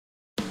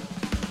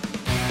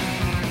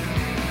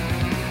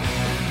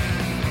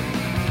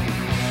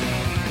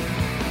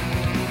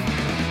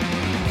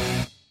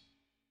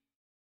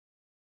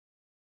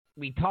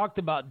we talked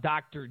about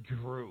Dr.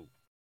 Drew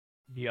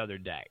the other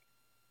day.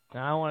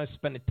 Now, I don't want to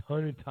spend a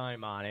ton of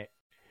time on it,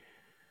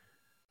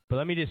 but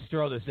let me just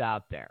throw this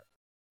out there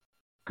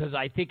because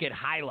I think it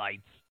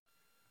highlights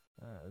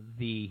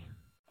the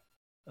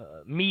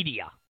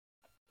media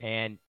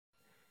and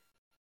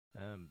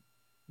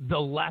the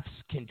left's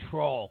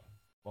control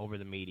over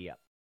the media.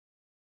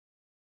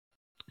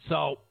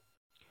 So,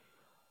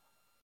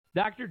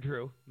 Dr.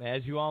 Drew,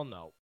 as you all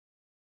know,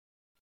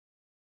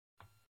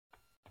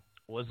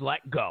 was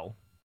let go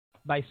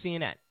by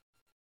CNN.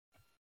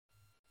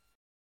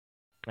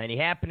 And he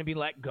happened to be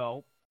let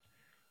go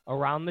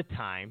around the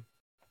time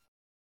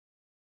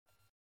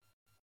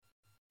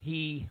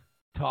he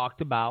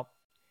talked about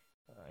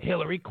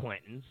Hillary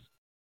Clinton's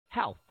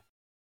health.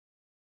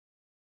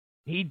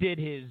 He did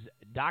his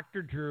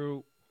Dr.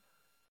 Drew,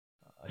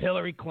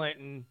 Hillary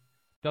Clinton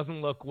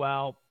doesn't look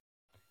well.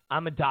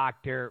 I'm a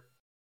doctor.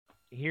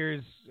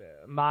 Here's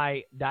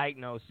my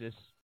diagnosis.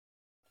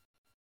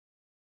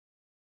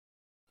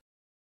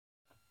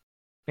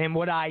 And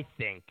what I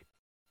think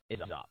is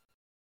up.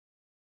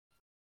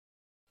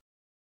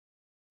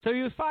 So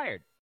he was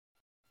fired.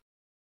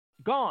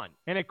 Gone.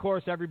 And, of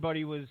course,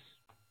 everybody was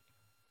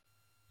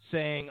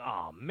saying,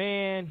 oh,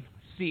 man,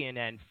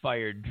 CNN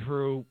fired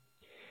Drew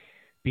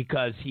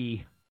because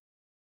he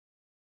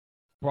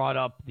brought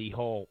up the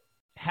whole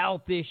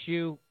health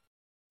issue.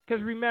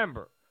 Because,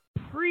 remember,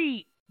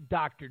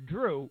 pre-Dr.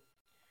 Drew,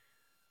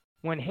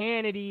 when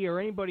Hannity or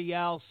anybody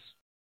else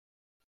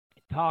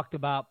talked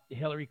about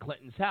Hillary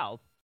Clinton's health,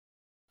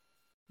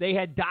 they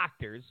had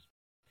doctors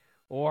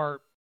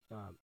or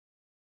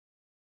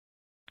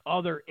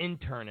other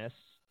internists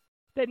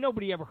that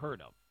nobody ever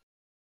heard of.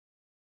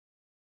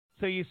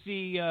 So you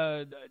see,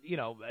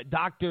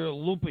 Dr.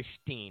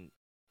 Lupestein.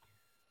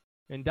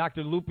 And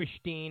Dr.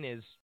 Lupestein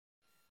is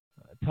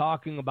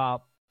talking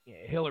about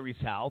Hillary's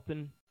health,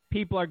 and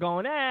people are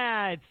going,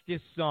 it's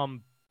just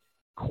some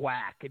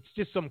quack. It's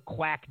just some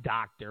quack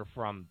doctor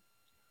from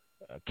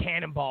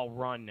Cannonball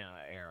Run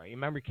era. You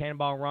remember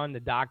Cannonball Run, the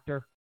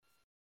doctor?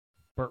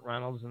 Burt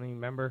Reynolds, and you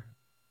remember?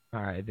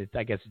 All right,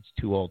 I guess it's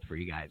too old for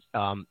you guys.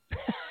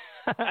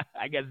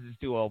 I guess it's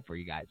too old for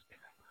you guys.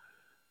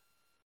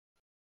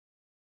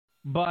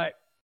 But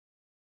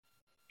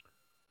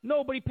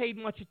nobody paid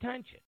much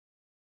attention.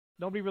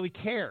 Nobody really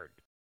cared.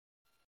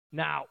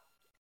 Now,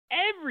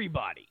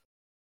 everybody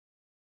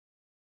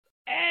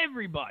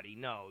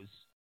knows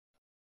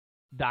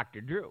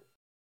Dr. Drew.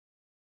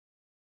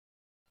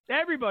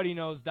 Everybody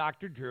knows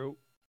Dr. Drew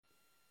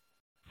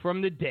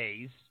from the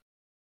days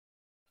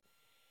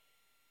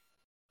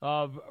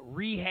of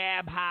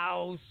Rehab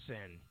House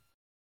and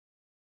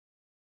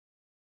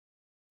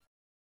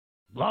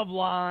Love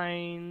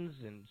Lines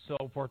and so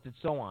forth and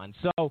so on.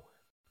 So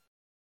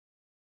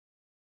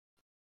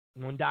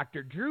when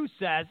Dr. Drew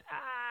says,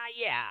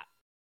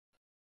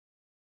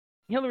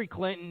 Hillary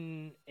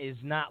Clinton is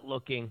not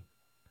looking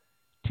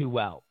too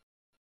well,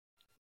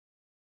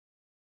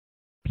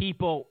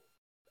 people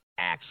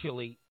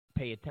actually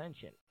pay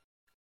attention.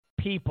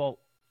 People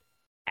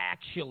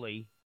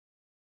actually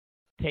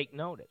take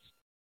notice.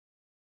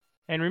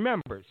 And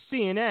remember,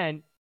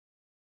 CNN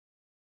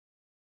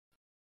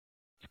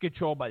is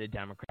controlled by the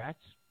Democrats,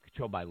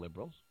 controlled by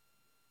liberals.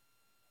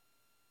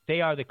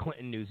 They are the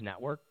Clinton News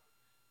Network.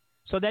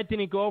 So that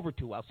didn't go over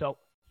too well. So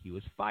he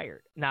was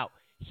fired. Now,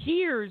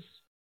 here's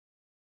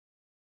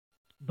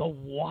the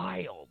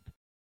wild,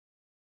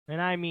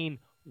 and I mean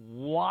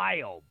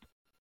wild,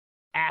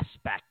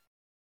 aspect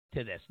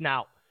to this.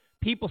 Now,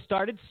 people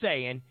started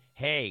saying,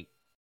 hey,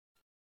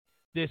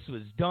 this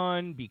was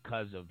done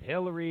because of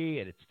Hillary,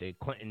 and it's the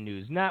Clinton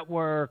News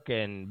Network,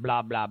 and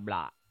blah, blah,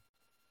 blah.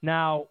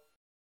 Now,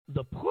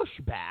 the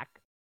pushback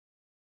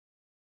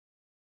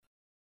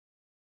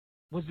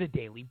was the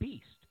Daily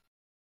Beast.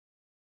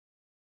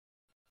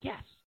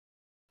 Yes,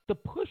 the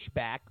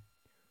pushback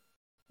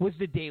was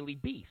the Daily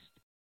Beast.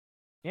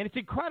 And it's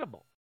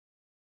incredible.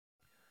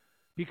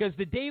 Because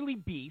the Daily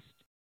Beast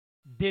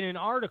did an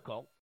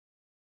article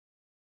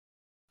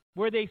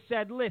where they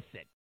said,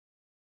 listen,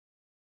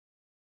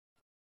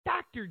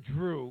 Dr.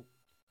 Drew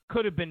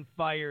could have been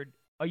fired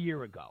a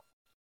year ago.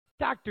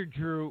 Dr.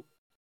 Drew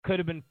could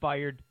have been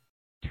fired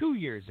 2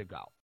 years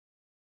ago.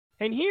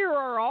 And here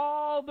are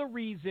all the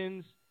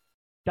reasons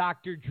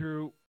Dr.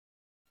 Drew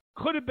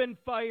could have been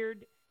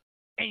fired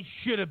and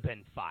should have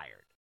been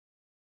fired.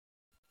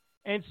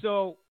 And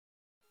so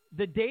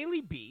the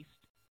Daily Beast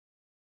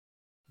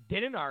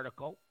did an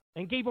article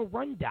and gave a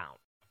rundown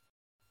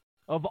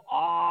of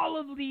all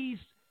of these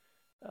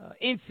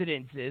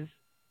incidences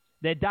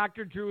that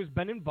Dr. Drew has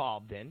been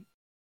involved in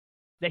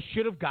that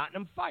should have gotten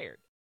him fired.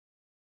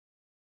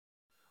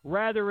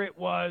 Rather, it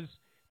was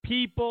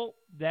people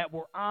that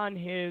were on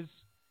his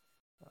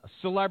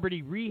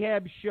celebrity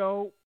rehab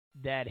show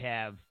that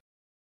have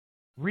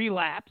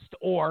relapsed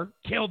or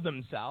killed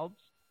themselves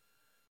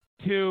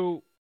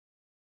to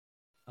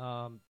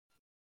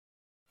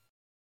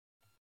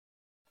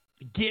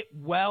get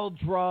well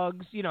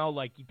drugs,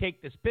 like you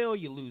take this pill,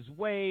 you lose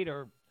weight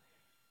or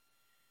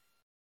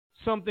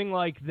something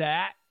like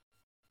that.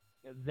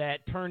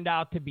 that turned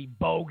out to be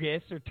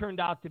bogus or turned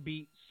out to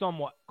be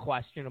somewhat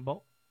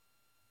questionable.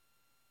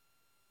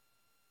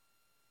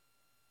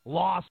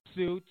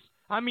 Lawsuits.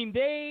 I mean,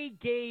 they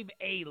gave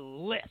a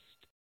list,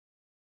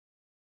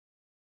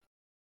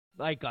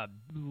 like a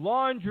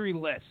laundry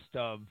list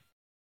of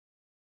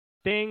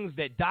things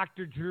that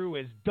Dr. Drew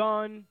has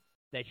done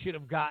that should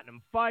have gotten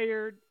him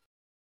fired.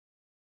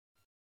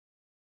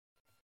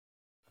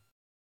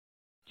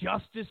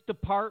 Justice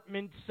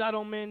Department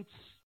settlements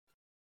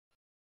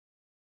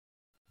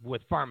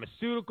with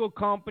pharmaceutical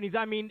companies.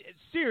 I mean,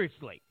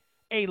 seriously,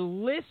 a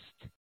list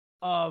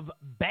of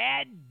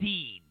bad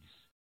deeds.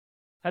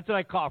 That's what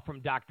I call it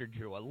from Dr.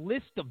 Drew, a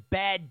list of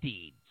bad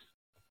deeds.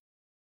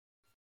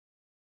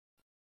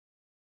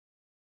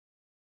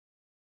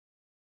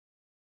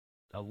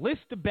 A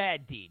list of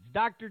bad deeds.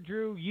 Dr.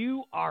 Drew,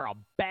 you are a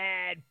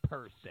bad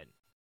person.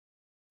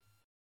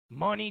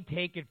 Money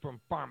taken from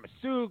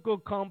pharmaceutical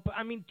companies.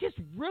 I mean, just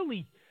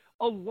really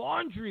a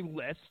laundry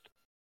list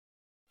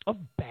of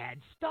bad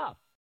stuff.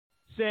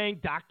 Saying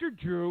Dr.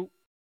 Drew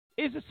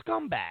is a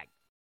scumbag.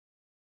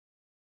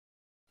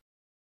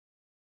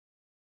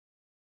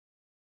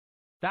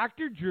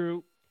 Dr.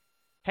 Drew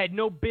had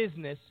no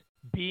business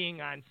being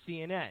on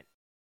CNN.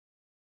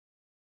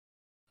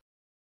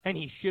 And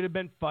he should have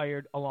been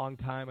fired a long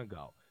time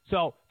ago.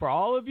 So, for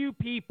all of you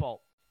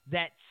people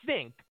that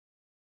think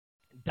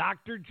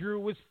Dr. Drew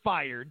was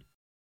fired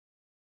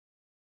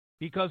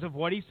because of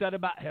what he said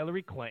about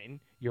Hillary Clinton,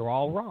 you're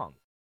all wrong.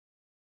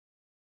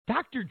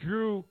 Dr.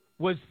 Drew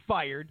was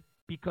fired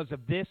because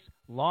of this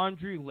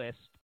laundry list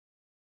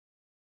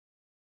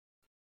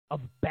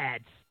of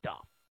bad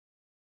stuff.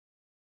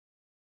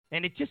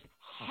 And it just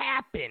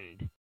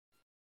happened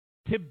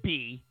to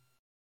be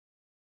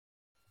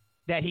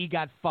that he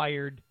got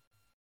fired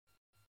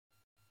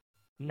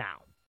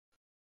now.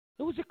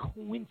 It was a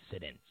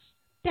coincidence.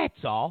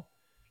 That's all.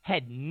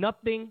 Had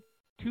nothing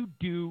to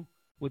do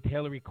with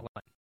Hillary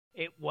Clinton.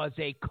 It was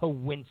a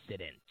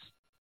coincidence.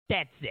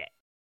 That's it.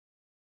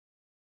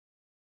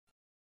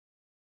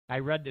 I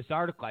read this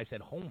article. I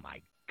said, oh,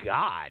 my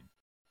God.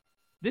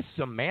 This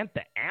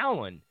Samantha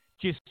Allen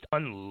just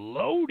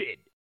unloaded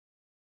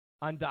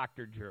on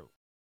Dr. Drew.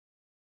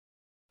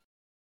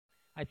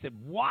 I said,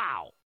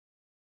 wow.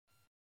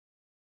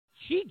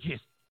 She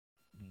just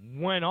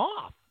went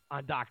off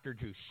on Dr.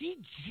 Drew. She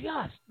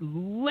just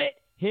lit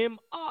him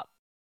up.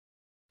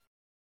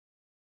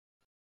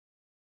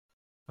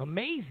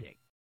 Amazing.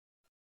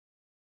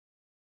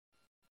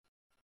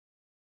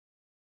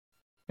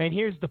 And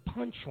here's the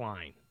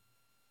punchline.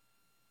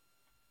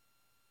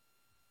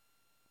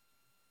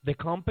 The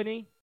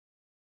company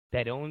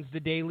that owns the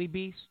Daily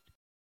Beast,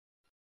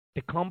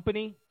 the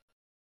company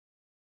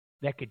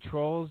that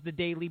controls the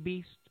Daily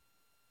Beast,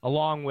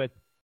 along with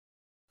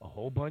a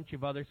whole bunch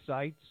of other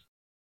sites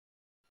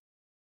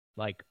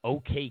like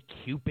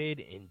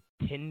OkCupid and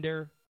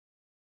Tinder,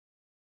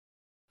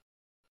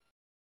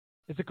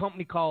 it's a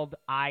company called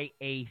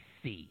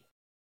IAC.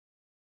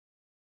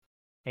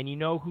 And you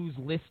know who's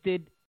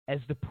listed as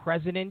the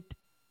president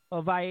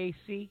of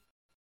IAC?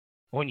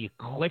 When you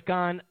click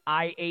on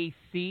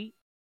IAC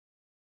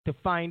to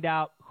find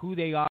out who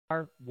they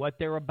are, what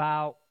they're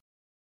about,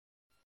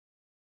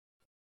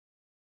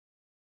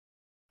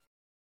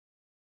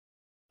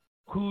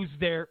 who's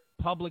their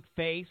public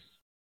face,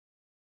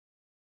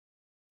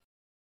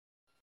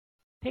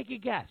 take a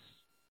guess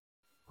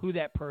who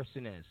that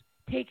person is.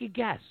 Take a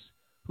guess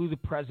who the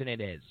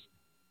president is.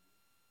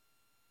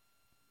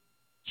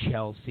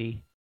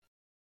 Chelsea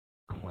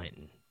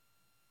Clinton.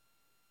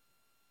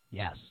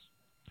 Yes.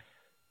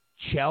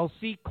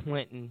 Chelsea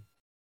Clinton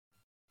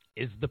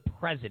is the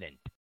president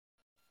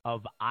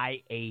of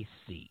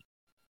IAC.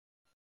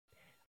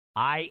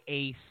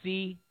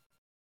 IAC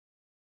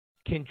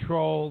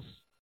controls,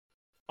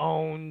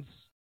 owns,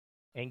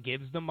 and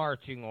gives the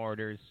marching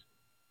orders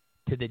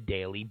to the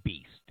Daily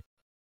Beast.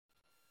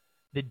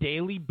 The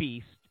Daily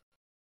Beast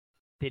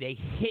did a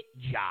hit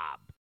job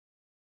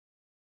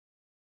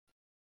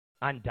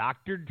on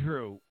Dr.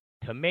 Drew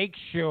to make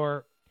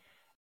sure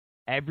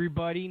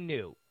everybody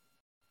knew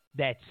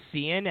that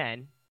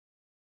CNN,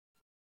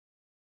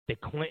 the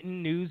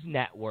Clinton News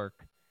Network,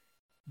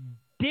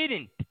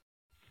 didn't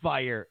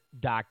fire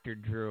Dr.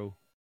 Drew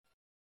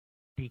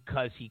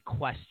because he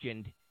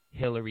questioned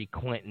Hillary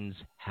Clinton's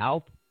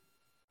health.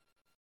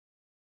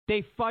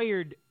 They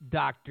fired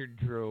Dr.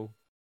 Drew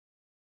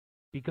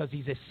because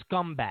he's a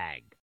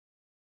scumbag.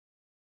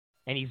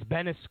 And he's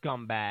been a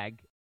scumbag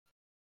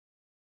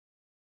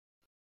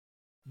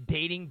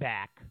dating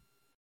back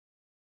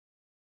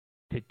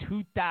to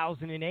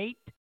 2008,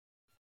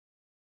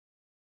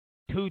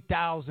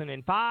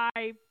 2005,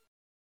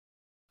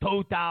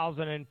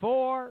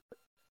 2004.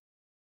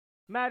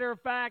 Matter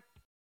of fact,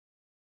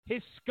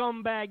 his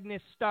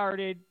scumbagness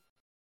started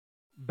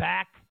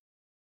back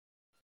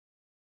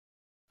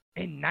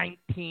in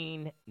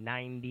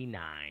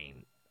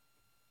 1999.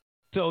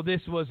 So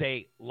this was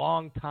a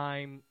long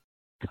time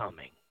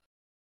coming.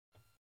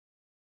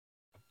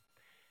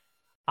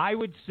 I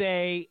would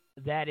say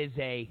that is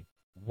a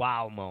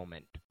wow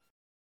moment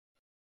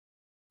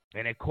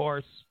And, of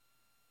course,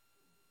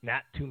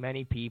 not too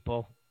many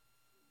people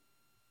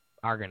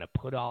are going to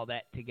put all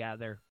that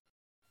together,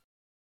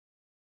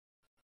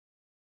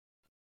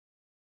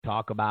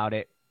 talk about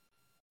it,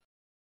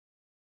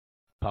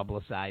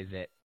 publicize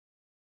it,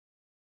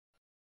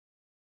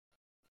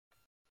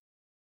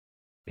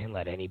 and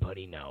let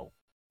anybody know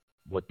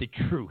what the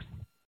truth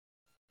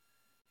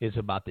is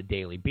about the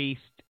Daily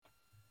Beast,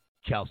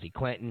 Chelsea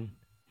Clinton,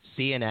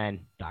 CNN,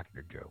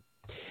 Dr. Drew.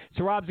 It's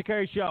the Rob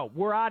Zicari Show.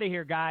 We're out of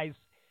here, guys.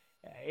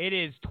 It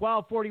is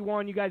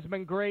 12:41. You guys have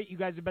been great. You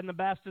guys have been the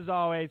best as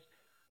always.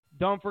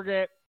 Don't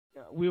forget,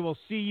 we will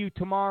see you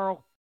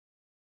tomorrow.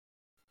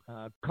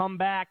 Come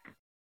back.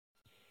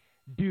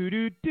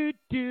 Take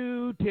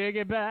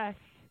it back.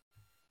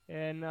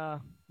 And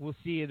we'll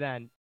see you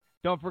then.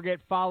 Don't forget,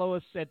 follow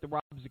us at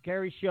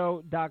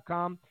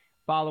therobzacharishow.com.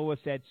 Follow us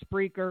at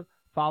Spreaker.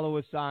 Follow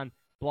us on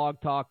Blog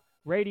Talk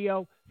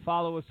Radio.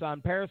 Follow us on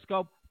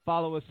Periscope.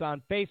 Follow us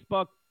on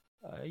Facebook.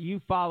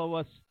 You follow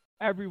us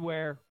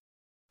everywhere,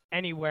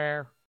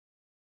 anywhere,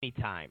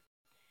 anytime.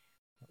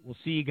 We'll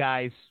see you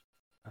guys.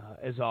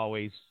 As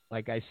always,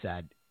 like I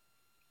said,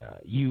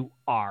 you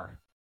are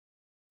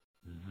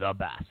the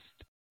best.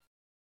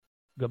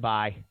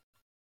 Goodbye.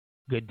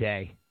 Good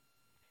day.